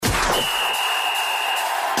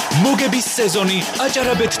მოგების სეზონი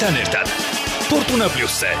აჭარაბეთთან ერთად. ფორტუნა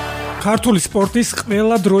პლუსზე. ქართული სპორტის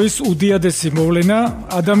ყველა დროის უდიადესი მოვლენა,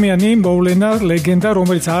 ადამიანი მოვლენა, ლეგენდა,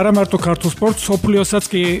 რომელიც არა მარტო ქართულ სპორტს, სოფლიოსაც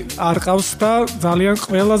კი არ ყავს და ძალიან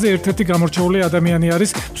ყველაზე ერთ-ერთი გამორჩეული ადამიანი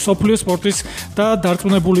არის სოფლიო სპორტის და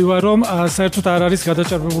დარწმუნებული ვარ, რომ საერთოდ არ არის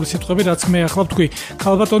გადაჭარბებული სიტყვები, რაც მე ახლა ვთქვი.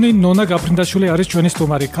 ქალბატონი ნონა გაფრინდაშვილი არის ჩვენი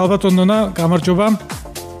სტუმარი. ქალბატონ ნონა, გამარჯობა.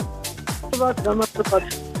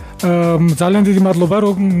 ძალიან დიდი მადლობა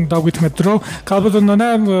რომ დაგვითმეთ დრო. ქალბატონ ნონა,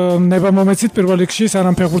 ნება მომეცით პირველ რიგში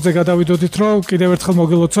სანამ ფეხბურთზე გადავიდოდით, რომ კიდევ ერთხელ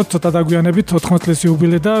მოგილოცოთ, ცოტა დაგვიანებით 14 წლის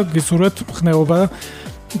იუბილე და გისურვებთ ხნეობა,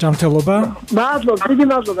 ჯანმრთელობა. მადლობა, დიდი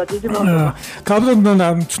მადლობა. ქალბატონ ნონა,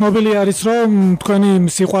 ცნობილი არის რომ თქვენი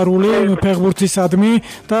სიყვარული ფეხბურთისადმი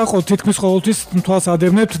და თითქმის ყოველთვის თვალს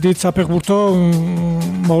ადევნებთ დიდ საფეხბურთო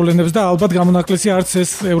მოვლენებს და ალბათ გამონაკლისი არც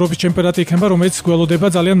ეს ევროპის ჩემპიონატი იქნება, რომელიც გველოდება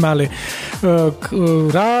ძალიან მალე.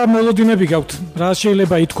 რა მოლოდინები გაქვთ? რა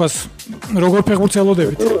შეიძლება ითქვას? როგორ ფეხბურთს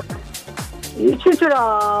ელოდებით? იცით რა,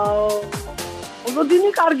 მოლოდინი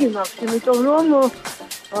კარგი მაქვს, იმიტომ რომ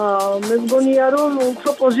მე მგონია რომ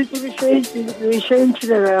უფრო პოზიტივი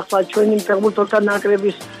შეიმჩნევა ახლა ჩვენი ფეხბურთელთა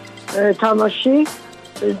ნაკრების თამაში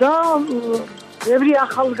და ბევრი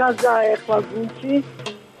ახალგაზრდა ახლა გუნდში,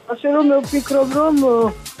 ასე რომ მე ვფიქრობ რომ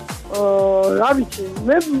რა ვიცი,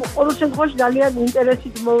 მე ყოველ შემთხვევაში ძალიან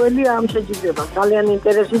ინტერესით მოველი ამ შეჯიბრებას, ძალიან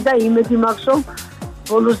ინტერესით და იმედი მაქვს რომ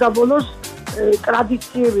ბოლოს და ბოლოს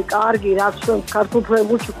ტრადიციები კარგი, რაც ქართულ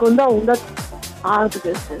ფეხბურთში ქონდა, უნდა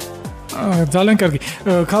აღდგეს. ძალიან კარგი.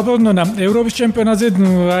 ქალბატონ ნონა, ევროპის ჩემპიონატზე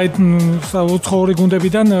აი უცხოური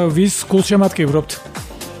გუნდებიდან ვის გულშემატკივრობთ?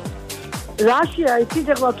 რაშია, იცით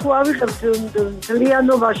ახლა თუ ავიღებთ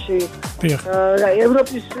ძალიანობაში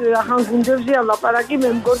ევროპის ახალ გუნდებზეა ლაპარაკი, მე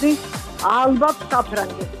მგონი ალბათ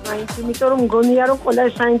საფრანგეთს, მაინც იმიტომ რომ მგონია რომ ყველა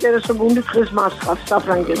საინტერესო გუნდი დღეს მასხავს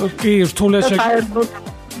საფრანგეთს. კი, რთულია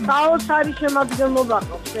საოცარი შემადგენლობა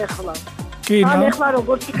ყავს ახლა. ან ახლა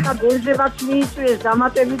როგორც იქნა გოლზებაც მიიწვიეს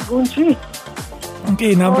დამატებით გუნდში. კი,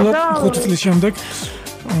 ნამდვილად 5 წლის შემდეგ.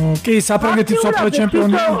 კი, საფრანგეთის სოფლიო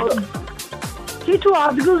ჩემპიონი. თითო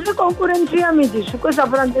ადგილზე კონკურენცია მიდის უკვე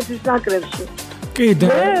საფრანგეთის ნაკრებში. კი,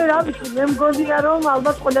 რა ვიცი, მე მგონია რომ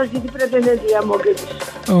ალბათ ყველაზე დიდი პრეტენდენტია მოგების.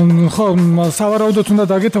 ხო, სავარაუდოდ უნდა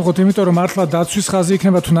დაგეთახოთ, იმიტომ რომ მართლა დაცვის ხაზი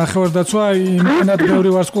იქნება თუ ნახევარდაცვა, იმენად ბევრი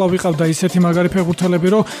ვარსკვლავი ყავდა ისეთი მაგარი ფეხბურთელები,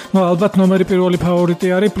 რომ ალბათ ნომერი პირველი ფავორიტი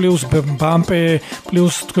არის, პლუს ბამპე,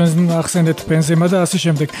 პლუს თქვენ ახსენეთ ბენზემა და ასე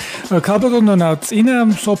შემდეგ. ქალბატონ ნონა, წინა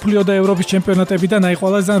სოფლიო და ევროპის ჩემპიონატებიდან აი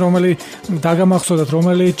ყველაზე რომელი დაგამახსოვრდათ,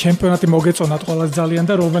 რომელი ჩემპიონატი მოგეწონათ ყველაზე ძალიან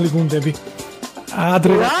და რომელი გუნდები?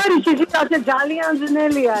 არის ისე ძალიან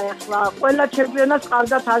ძნელია ახლა. ყველა ჩემპიონატს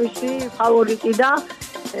ყავდა თავისი ფავორიტი და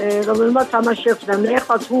რომელმაც თამაში შეხვდა. მე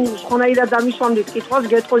ახლა თუ სხვანაირად დამისვამდით კითხვას,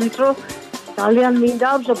 გეტყოდით რომ ძალიან მინდა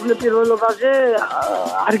სოფლიო პირველობაზე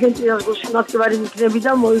არგენტინას გულშემატკივარი იქნები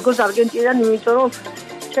და მოიგოს არგენტინა, იმიტომ რომ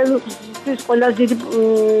ჩემთვის ყველაზე დიდი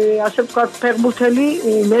ასე ვთქვათ ფეხბურთელი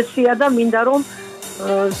მესია და მინდა რომ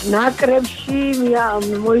ნაკრებში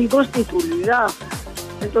მოიგოს ტიტული რა.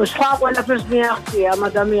 სხვა ყველაფერს მიაღწია ამ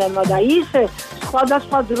ადამიანმა და ისე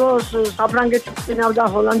სხვადასხვა დროს საფრანგეთი წინავდა,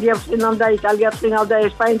 ჰოლანდია წინავდა, იტალია წინავდა,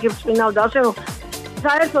 ესპანეთი წინავდა, ასე რომ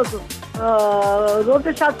საერთოდ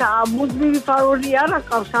როდესაც მუდმივი ფავორიტი არ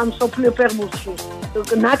აკავს ამ სოფლიო ფეხბურთში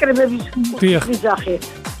ნაკრებების ხიზახი,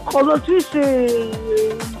 ყოველთვის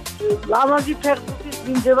ლამაზი ფეხბურთის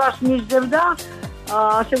მინდებას მისდევდა,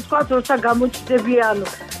 ასე ვთქვათ, როცა გამოჩნდებიან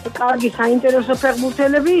კარგი საინტერესო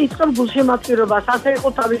ფეხბურთელები, იწყებ გულშემატკივრობას. ასე იყო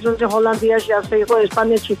თავის დროზე ჰოლანდიაში, ასე იყო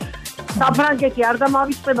ესპანეთში. საფრანგეთი არ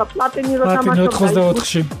დამავიწყდება პლატინი რო თამაშობდა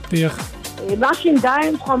 94-ში. დიახ. მაშინ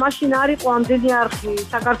დაემთხვა, მაშინ არ იყო ამდენი არხი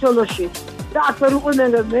საქართველოში. და აქ ვერ უყურე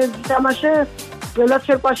მე თამაშე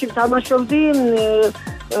გელაცერპაში თამაშობდი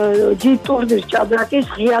ჯი ტურნირს ჭადრაკის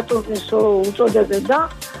ღია ტურნირს უწოდებენ და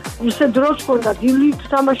ისე დროს ხონდა დილით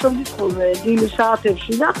თამაშობდი ხოლმე დილის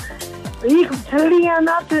საათებში და იქ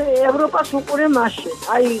ძალიანად ევროპას უყურე მაშინ.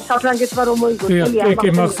 აი საფრანგეთმა რომ მოიგო ძალიან. კი,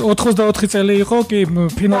 მაგ 84 წელი იყო, კი,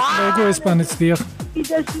 ფინალში მოიგო ესპანეთს, დიახ.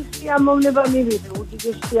 უდიდესი სიამოვნება მივიდა,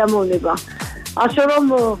 უდიდესი სიამოვნება. ასე რომ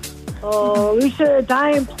ისე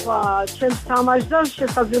დაემთხვა ჩემს თამაშს და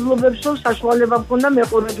შესაძლებლობებს რომ საშუალება მქონდა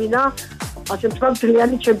მეყურებინა, ასე ვთქვათ, ძალიან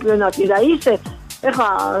ჩემპიონატი და ისე ეხლა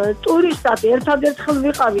ტურისტად ერთადერთხელ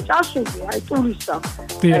ვიყავი წასული, აი ტურისტად.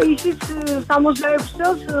 ისიც 66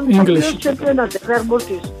 წელს ინგლისში ჩემპიონატი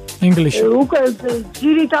ფეხბურთის. ინგლისში. უკვე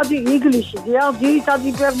ძირითადი ინგლისში, ძირითადი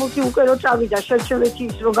ფეხბურთი უკვე რო წავიდა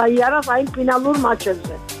შეჩელეთის რო გაიარა აი ფინალურ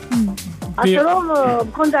მატჩებზე. ასე რომ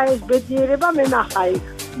მქონდა ეს ბედნიერება მე ნახა იქ.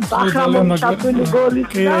 ბახრამოვის გოლი.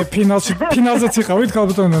 კი, ფინალზეც იყავით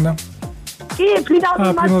ქალბატონ ნონა. კი,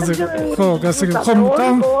 ფინალზე. ხო, გასაგები. ხო,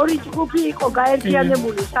 ორი ჯგუფი იყო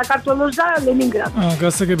გაერთიანებული, საქართველოს და ლენინგრადის.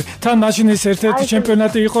 გასაგები. თან მაშინ ეს ერთ-ერთი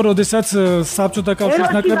ჩემპიონატი იყო, როდესაც საბჭოთა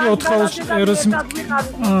კავშირის ნაკრები 4-ს ეროს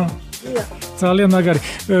ძალიან მაგარი.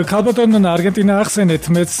 ქალბატონო არგენტინა ახსენეთ,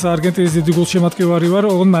 მეც არგენტინის დიდი გულშემატკივარი ვარ,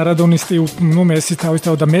 ოღონ მარადონისტი, ნუ მესი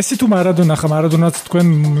თავისთავად და მესი თუ მარადონა ხა მარადონაც თქვენ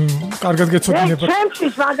კარგად გეცოდინებათ.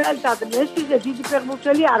 ჩემთვის მაგალითად მესიზე დიდი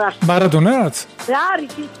ფეხბურთელი არ არის. მარადონაც? რა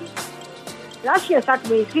არის ის? რაშია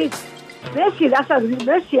საქმე ის? მესი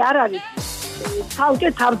არ არის. თავზე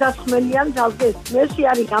თავდასხმელიან თავზე. მესი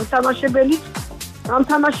არის გამთამაშებელი,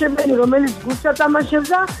 რომელიც გულს ათამაშებს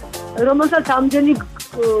და რომელსაც ამდენი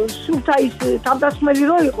სულთა ის თავდასხმელი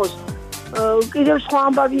რო იყოს, კიდევ სხვა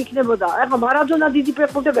ამბავი იქნებოდა. ეხლა მარადონა დიდი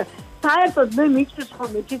ფეხბურთელი. საერთოდ მე მიწვის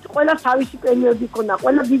ხოლმე, ყველა თავისი პერიოდი ქონდა,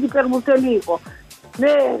 ყველა დიდი ფეხბურთელი იყო.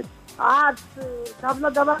 მე არც დაბლა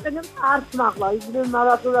დავაყენებ, არც მაღლა, იგივე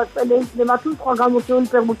მარადონას პელეინსნება თუ სხვა გამორჩეული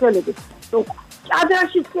ფეხბურთელები.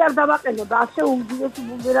 ჭადრაშიც კი არ დავაყენებ, ასე უძინესი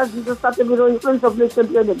ბუნდერას ძიდოსტატები რო იყვნენ მსოფლიოს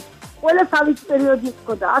ჩემპიონები. ყველა თავისი პერიოდი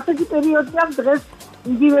ჰქონდა. ასეთი პერიოდი აქვს დღეს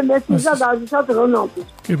იგივე მესის და დავისაც რონალდის.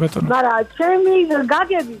 კი ბატონო. მაგრამ ჩემი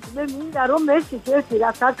გაგებით მე მინდა რომ მესის ერთი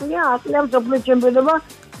რა საქმეა აკლიამ მსოფლიოს ჩემპიონობა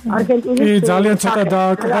არგენტინის. კი ძალიან ცოტა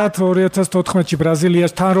დააკრათ 2014-ში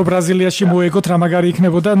ბრაზილიას, თან რო ბრაზილიაში მოეგოთ რა მაგარი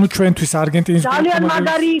იქნებოდა, ნუ ჩვენთვის არგენტინის ძალიან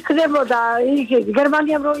მაგარი იქნებოდა.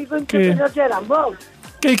 გერმანიამ რო იგონ ჩემპიონატი ამბო.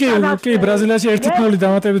 კი ბრაზილიაში 1-0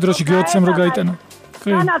 დამატებით დროში გიოცემ რო გაიტანა.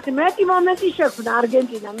 თანაც მეტი მომენტი შეხვდა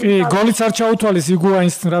არგენტინა. კი გოლიც არ ჩაუთვალეს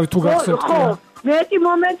იგუაინს რავი თუ გახსოვთ. ხო მეტი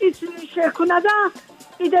მომენტი შეხვდა და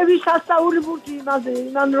კიდევ ის სასწაული ბურთი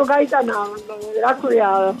იმან რო გაიტანა რა ქვია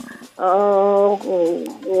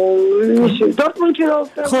დორტმუნდში რო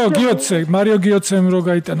ხო გიოცე მარიო გიოცემ რო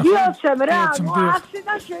გაიტანა გიოცემ რა ასე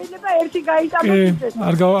და შეიძლება ერთი გაიტანოს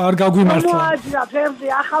არ გაგვიმართლა მოაჯრა ფერზე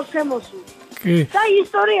ახალ შემოსულ და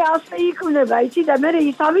ისტორია ასე იქნება იცი და მე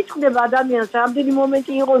ის ავიწყდება ადამიანს რამდენი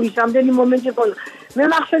მომენტი იყო ის რამდენი მომენტი იყო მე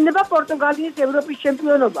მახსენდება პორტუგალიის ევროპის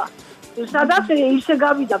ჩემპიონობა სადაც ისე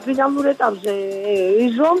გავიდა ფინალურ ετაპზე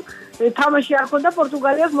ის რომ თამაში არ ხონდა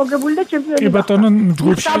პორტუგალიას მოგებული და ჩემპიონი. კი ბატონო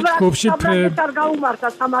ჯგუფში არ გაუმართა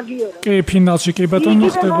სამაგიერო. კი ფინალში კი ბატონო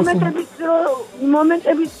ხდება.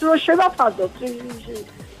 მომენტებით რო შევაფადოთ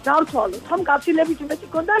დავთვალოთ ამ გაცილებით მეტი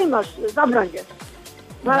ქონდა იმას დაბრანგეს.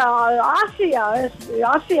 მაგრამ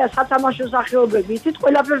ასია სათამაშო სახეობები იცით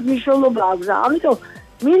ყველაფერს მნიშვნელობა აქვს და ამიტომ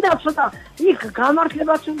მინდა ცოტა იქ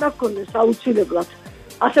გამართლებაც უნდა გქონდეს აუცილებლად.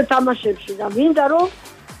 ასე თამაშებში და მინდა რომ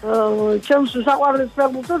ჩემს საყვარლის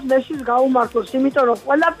ფეხბურთს მეშის გაუმართოს, იმიტომ რომ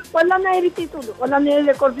ყველანაირი ტიტული, ყველანაირი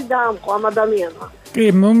რეკორდი დაამყო ამ ადამიანმა. კი,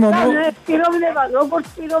 პიროვნება, როგორც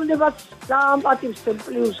პიროვნებაც დაამპატივს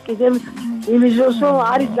პლუს კიდევ იმის რომ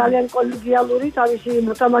არის ძალიან კოლეგიალური თავისი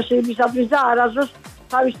მოთამაშეებისათვის და არასდროს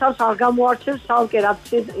თავის თავს არ გამოარჩევს ცალკე რაც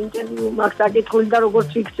ინტერვიუ მაქვს საკითხული და როგორც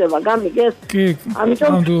იქცევა, გამიგეს? კი,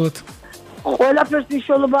 ნამდვილად. ყველაფერს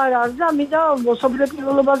მნიშვნელობა არ არის და მინდა მოსობლე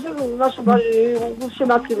პირველობაზე მასობა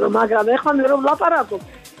გულშემატკივრო, მაგრამ ეხლა მე რომ ლაპარაკობ,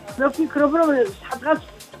 მე ვფიქრობ რომ სადღაც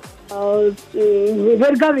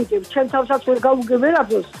ვერ გავიგებ, ჩემ თავსაც ვერ გავუგებ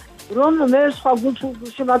ვერაფერს, რომ მე სხვა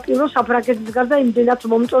გულშემატკივრო საფრანგეთის გარდა იმდენად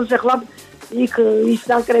მომწონს ეხლა იქ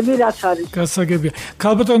ის ნაკრები რაც არის. გასაგებია.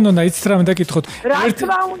 ქალბატონო იცით რა მინდა გითხოთ. რა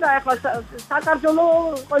თქმა უნდა ეხლა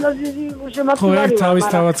საქართველოს ყველაზე შემოწმებული. ხო, თავის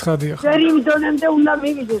თავად ხადია. ჯერ იმ დონემდე უნდა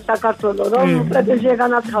მივიდეს საქართველოს, რომ პრეტენზია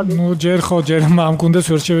განაცხადოს. ნუ ჯერ ამ გუნდეს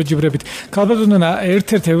ვერ შევეჯიბრებით. ქალბატონო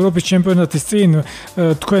ერთ-ერთ ევროპის ჩემპიონატის წინ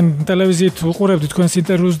თქვენ ტელევიზიით უყურებდით თქვენს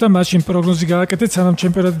ინტერვიუს და მაშინ პროგნოზი გააკეთეთ, სანამ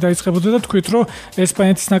ჩემპიონატი დაიწყებოდა და თქვით, რომ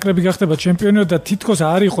ესპანეთის ნაკრები გახდება ჩემპიონი და თითქოს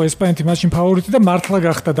არ იყო ესპანეთი მაშინ ფავორიტი და მართლა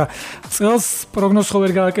გახდა და წელს პროგნოზს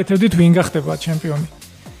ვერ გააკეთებდით ვინ გახდება ჩემპიონი.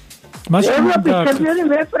 მაშინ ჩემპიონი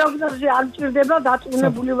მე პროგნოზი არ მჭირდება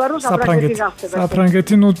დაწუნებული ვარ რომ საფრანგეთი გახდება.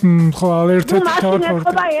 საფრანგეთი ხო ერთ-ერთი თავად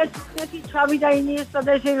ხდება ერთი ჩავი და ინიესტა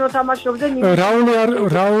და ესე რომ თამაშობდნენ.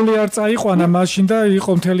 რაული არ წაიყვანა მაშინ და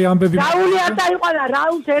იყო მთელი ამბები. რაული არ წაიყვანა,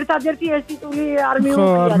 რაულს ერთადერთი ეს ტიტული არ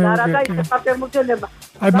მიუღია და რა და ის საფრანგეთმა.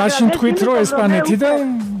 აი მაშინ თქვით რომ ესპანეთი და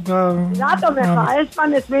რატომ ახლა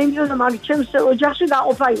ესპანეთს მე იმდენად მაგ ჩემს ოჯახში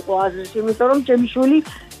დაყოფა იყო აზრის, იმიტომ რომ ჩემი შვილი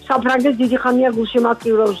საფრანგეთს დიდი ხანია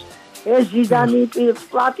გულშემატკივრობს. ეს ზიდანი,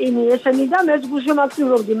 პლატინი, ესენი და მეც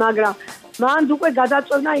გულშემატკივრობდი, მაგრამ მან უკვე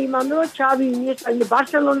გადაწყვეტა იმან რომ ჩავი ინიესტა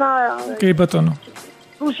ბარსელონა კი ბატონო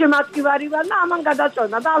გულშემატკივარი ვარ და ამან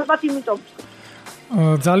გადაწყვეტა და ალბათ იმიტომ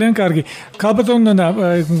ძალიან კარგი. ქალბატონო,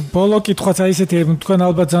 ბოლო კითხვაც აი ესეთი, თქვენ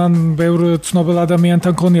ალბათ ძალიან ბევრ ცნობილ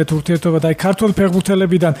ადამიანთან გქონიათ ურთიერთობა და აი ქართული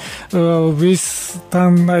ფეხბურთელებიდან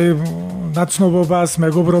ვისთან აი ნაცნობობას,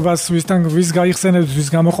 მეგობრობას, ვის გაიხსენებთ, ვის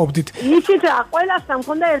გამოყოფდით? იცით რა, ყველასთან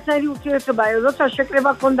მქონდა ერთიანი ურთიერთობა, როცა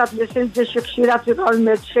შეკრება ჰქონდათ მესელზე ხშირად ვიყავ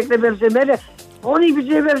მე შეკრებებზე, მე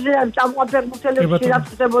ონიბიძებებზე წამყვან ფეხბურთელებს ხშირად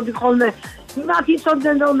ხდებოდი ხოლმე. იმათ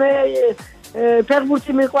იცოდნენ რომ მე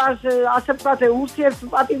ფეხბურთი მიყვარს, ასე ვთქვათ,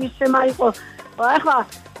 ურთიერთპატივისცემა იყო. ახლა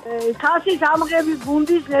ქასის ამღების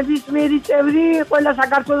გუნდის ნებისმიერი წევრი ყველა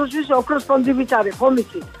საქართველოსთვის ოქროს ფონდივით არის, ხომ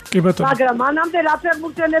იცით? კი ბატონო. მაგრამ მანამდე რა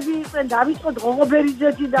ფეხბურთელები იყვნენ, დავიწყოთ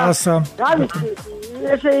ღოღობერიძეთი და რა ვიცი,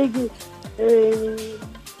 ესე იგი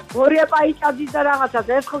ორია პაიჭაძის და რაღაცა,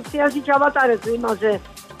 ეს ხო სიასი ჩავატარეთ იმაზე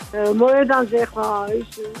მოედანზე, ახლა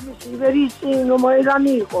ის იბერიის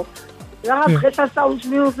მოედანი იყო. რაღაც დღესასწაულს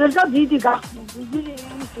მიუძღეს და დიდი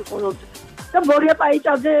ის იყო და ბორია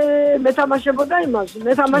პაიჭაძე მეთამაშებოდა იმას,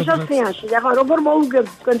 მეთამაშას ხიანში. ახლა როგორ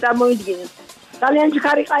მოუგებთ თქვენ წარმოიდგინეთ. ძალიან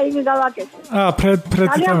ჯქარი ყაიმი გავაკეთე.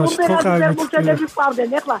 ფრედი თამაში ხო ფეხბურთელები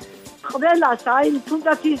ყავდნენ. ახლა ყველას აი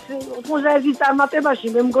თუნდაც ის 91-ის წარმატებაში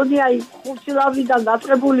მე მგონი აი ხურცილავრიდან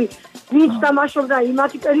დაწყებული ვინც თამაშობდა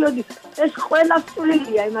იმათი პერიოდი, ეს ყველა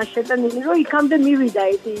სწრილია იმას შეტანილი, რომ იქამდე მივიდა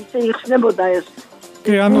ისე იხსნებოდა ეს.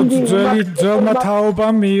 კი, ანუ ძველმა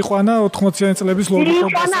თაობამ მიიყვანა 80-იანი წლების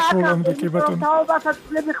ლოგიკას ხოლმე, კი ბატონო. თაობასაც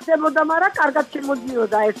წლები ხდებოდა, მაგრამ კარგად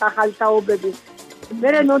შემოდიოდა ეს ახალი თაობები. მე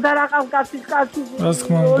ნოდა რაყავკაცის კაცი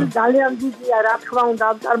ძალიან დიდია, რა თქმა უნდა,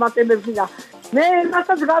 ამ წარმატებებში და მე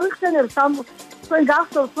მასაც გავიხსენებ თქვენ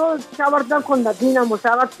გახსოვთ, რომ ჩავარდა მქონდა დინამოს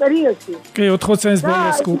რაღაც პერიოდში. კი, 80-იანის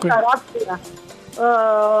ბოლოს უკვე.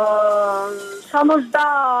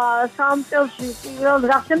 63 წელში პირველ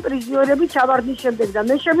გახდნენ პრიზიორები ჩავარდის შემდეგ და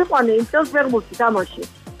მე შემიყვანე იმ წელს ფეხბურთი თამაში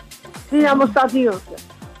დინამოს სტადიონზე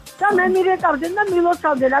და მე მირეკავდნენ და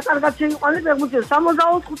მილოცავდნენ რა კარგად შეიყვანე ფეხბურთი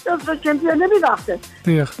 64 წელს რო ჩემპიონები გახდნენ.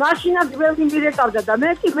 მაშინაც ბევრი მირეკავდა და მე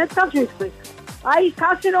მეცაც ვიტყვი. აი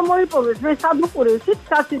ქასი რომ მოიპოვეს მე სადუყურე ისიც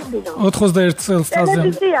ქასის მინდა 91 წელს თაზე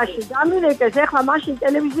ტელევიზიაში დამირეკეს ახლა მაშინ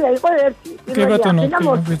ტელევიზია იყო ერთი კი ბატონო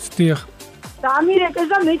ვიცი და ამირეკეს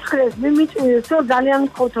და მითხრეს მე მიწვიეს რომ ძალიან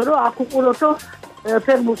მყავთო რომ აქ უყუროთო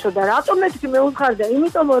ფეხბურთსო და რატომ მეთქი მე უხარდა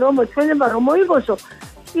იმიტომ რომ ჩვენება რომ მოიგოსო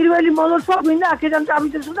პირველი მოლოცვა გვინდა აქედან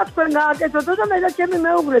წავიდესო და თქვენ გააკეთოთო და მე და ჩემი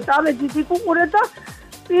მეუღლე წავედით იქ უყურეთ და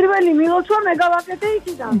პირველი მილოცვა მე გავაკეთე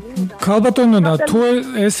იქიდან. ქალბატონო, თუ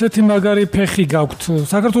ესეთი მაგარი ფეხი გაქვთ,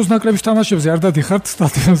 საქართველოს ნაკრების თამაშებზე არ დადიხართ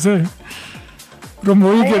სტადიონზე? რომ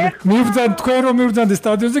მოიგებთ, მივბრძანთ თქვენ რომ მივბრძანთ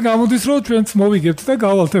სტადიონზე, გამოდის რომ ჩვენც მოვიგებთ და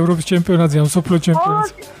გავალთ ევროპის ჩემპიონატზე, ან სოფლიო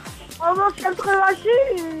ჩემპიონატზე. ყოველ შემთხვევაში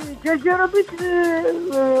ჯერჯერობით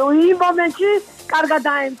იმ მომენტში კარგად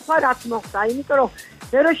დაემთხვა რაც მოხდა, იმიტომ რომ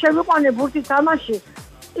მე რო შევიყვანე ბურთის თამაში,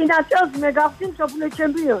 წინა წელს მე გავხდი სოფლიო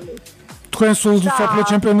ჩემპიონი. თქვენ სულ სოფლიო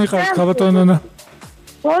ჩემპიონი იყავით, ქალბატონო?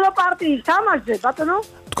 ბოლო პარტიის თამაშზე, ბატონო?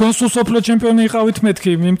 თქვენ სულ სოფლიო ჩემპიონი იყავით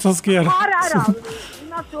მეთქი, იმ წელს კი არა. არა,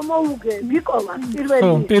 იმას მომოუგე, ვიკოლა პირველი.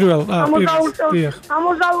 ხო, პირველ, დიახ.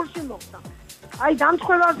 62-ში მოხდა. აი,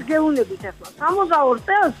 დამცხვევას გეუნებით ახლა. 62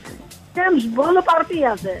 წელს ჩემს ბოლო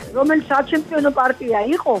პარტიაზე, რომელიც საჩემპიონო პარტია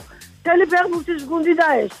იყო, მთელი ფეხბურთის გუნდი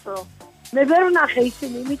დაესწრო. მე ვერ ვნახე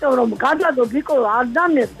ისინი, იმიტომ რომ გადადო ვიკოლა არ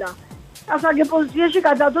დამებდა. ასაგე პოზიციაში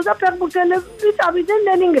გადადო და ფეხბურთელები წავიდნენ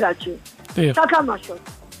ლენინგრადში. სათამაშოდ.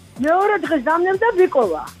 მეორე დღეს დამნებდა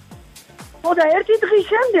ვიკოლა. ხო და ერთი დღის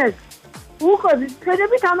შემდეგ უკვე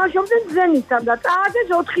ფეხბურთელები თამაშობდნენ ზენიტთან და წააგეს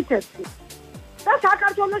 4-1. და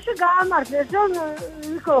საქართველოში გაამართლეს რომ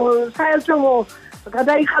იქო საერთო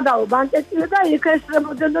გადაიხადაო ბანკეტი და იქ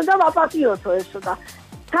ესწრებოდნენ და ვაპატიოთო ესო და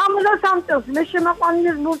 63 წელს მე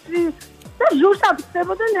შემაყვანილეს ბურთი და ზუსტად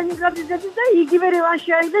ხდებოდა ლენინგრადის და იგივე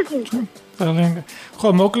რევანში აიღეს იმის. ხო,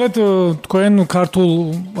 მოკლედ თქვენ ქართულ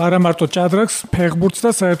არა მარტო ჭადრაკს, ფეხბურთს და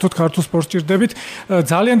საერთოდ ქართულ სპორტს ჭირდებით.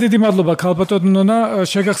 ძალიან დიდი მადლობა ქალბატონო ნონა,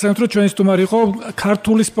 შეგახსენებთ რომ ჩვენი სტუმარი იყო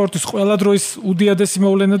ქართული სპორტის ყველა დროის უდიადესი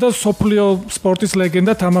მოვლენა და სოფლიო სპორტის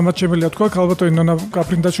ლეგენდა თამამად შემიძლია თქვა ქალბატონი ნონა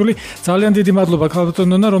გაფრინდაშვილი. ძალიან დიდი მადლობა ქალბატონო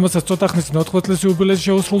ნონა, რომელსაც ცოტა ხნის წინ 80 წლის იუბილეში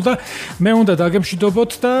შეუსრულდა. მე უნდა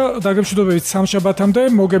დაგემშვიდობოთ და დაგემშვიდობებით სამშაბათამდე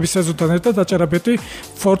მოგების სეზონთან ერთად აჭარაბეთი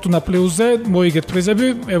ფორტუნა პლუსზე მოიგეთ პრიზები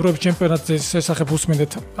ევროპის ჩემპიონატზე შესახებ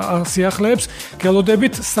უსმინეთ სიახლეებს,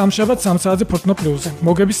 გელოდებით სამშაბათ 3 საათზე ფორტუნა პლუსზე.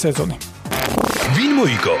 მოგების სეზონი. ვინ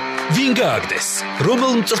მოიგო? ვინ გააგდეს?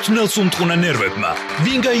 რომელ მწვრთნელს უმტყუნა ნერვებმა?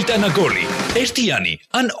 ვინ გაიტანა გოლი? ერთიანი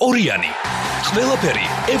ან ორიანი? ყველაფერი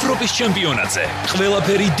ევროპის ჩემპიონატზე,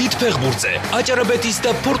 ყველაფერი დიდ ფეხბურთზე, აჭარაბეთის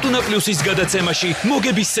და ფორტუნა პლუსის გადაცემაში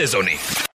მოგების სეზონი.